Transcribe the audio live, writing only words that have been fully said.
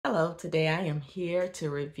Hello, today I am here to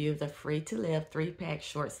review the Free to Live 3-pack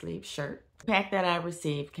short sleeve shirt. The pack that I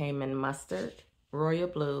received came in mustard, royal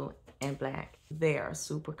blue, and black. They are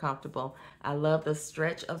super comfortable. I love the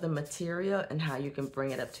stretch of the material and how you can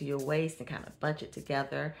bring it up to your waist and kind of bunch it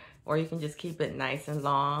together, or you can just keep it nice and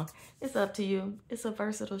long. It's up to you. It's a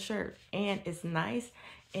versatile shirt and it's nice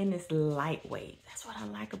and it's lightweight. That's what I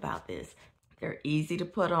like about this. They're easy to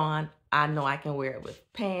put on. I know I can wear it with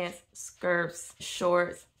pants, skirts,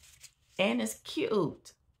 shorts, and it's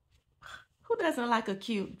cute. Who doesn't like a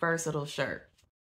cute, versatile shirt?